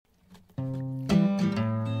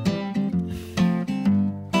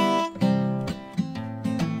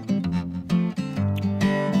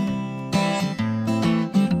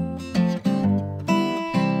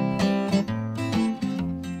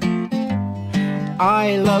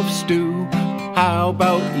I love stew. How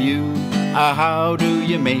about you? How do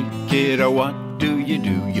you make it? What do?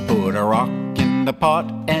 You put a rock in the pot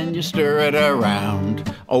and you stir it around.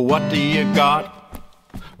 What do you got?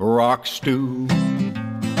 Rock stew.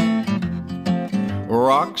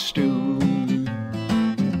 Rock stew.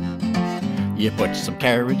 You put some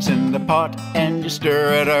carrots in the pot and you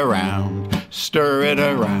stir it around. Stir it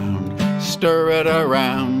around. Stir it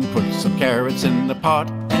around. Put some carrots in the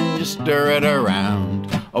pot and you stir it around.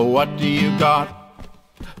 What do you got?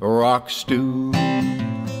 Rock stew.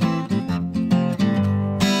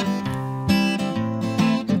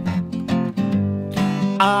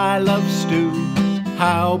 I love stew.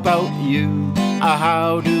 How about you?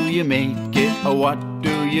 How do you make it? What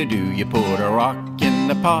do? You put a rock in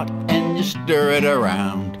the pot and you stir it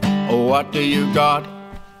around. What do you got?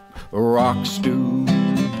 Rock stew.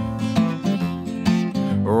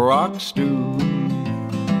 Rock stew.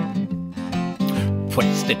 Put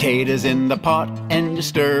potatoes in the pot and you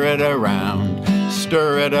stir it around.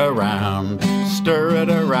 Stir it around. Stir it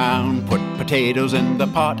around. Put potatoes in the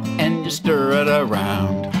pot and you stir it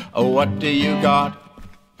around. What do you got?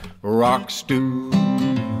 Rock stew.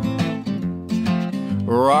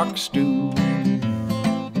 Rock stew.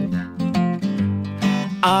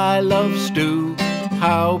 I love stew.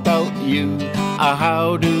 How about you?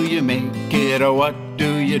 How do you make it? What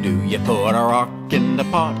do? You put a rock in the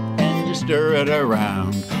pot and you stir it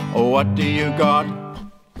around. What do you got?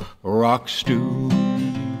 Rock stew.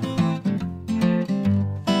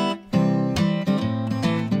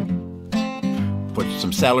 Put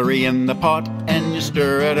some celery in the pot and you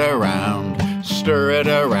stir it around. Stir it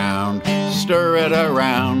around. Stir it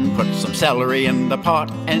around. Put some celery in the pot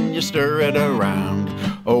and you stir it around.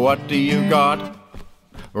 What do you got?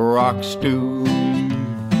 Rock stew.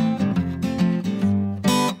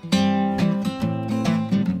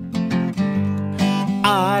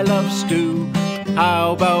 I love stew.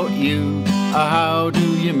 How about you? How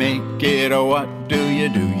do you make it? What do?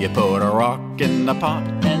 You put a rock in the pot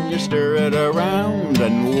and you stir it around.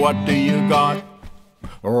 And what do you got?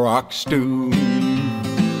 Rock stew.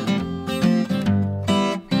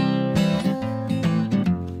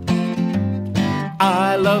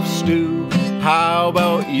 I love stew. How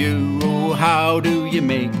about you? How do you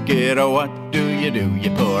make it? What do? You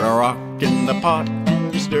put a rock in the pot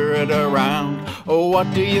and you stir it around.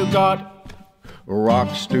 What do you got?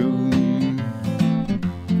 Rock stew.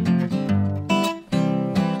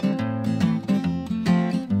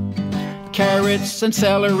 Carrots and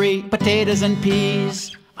celery, potatoes and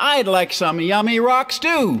peas. I'd like some yummy rock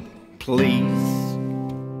stew, please.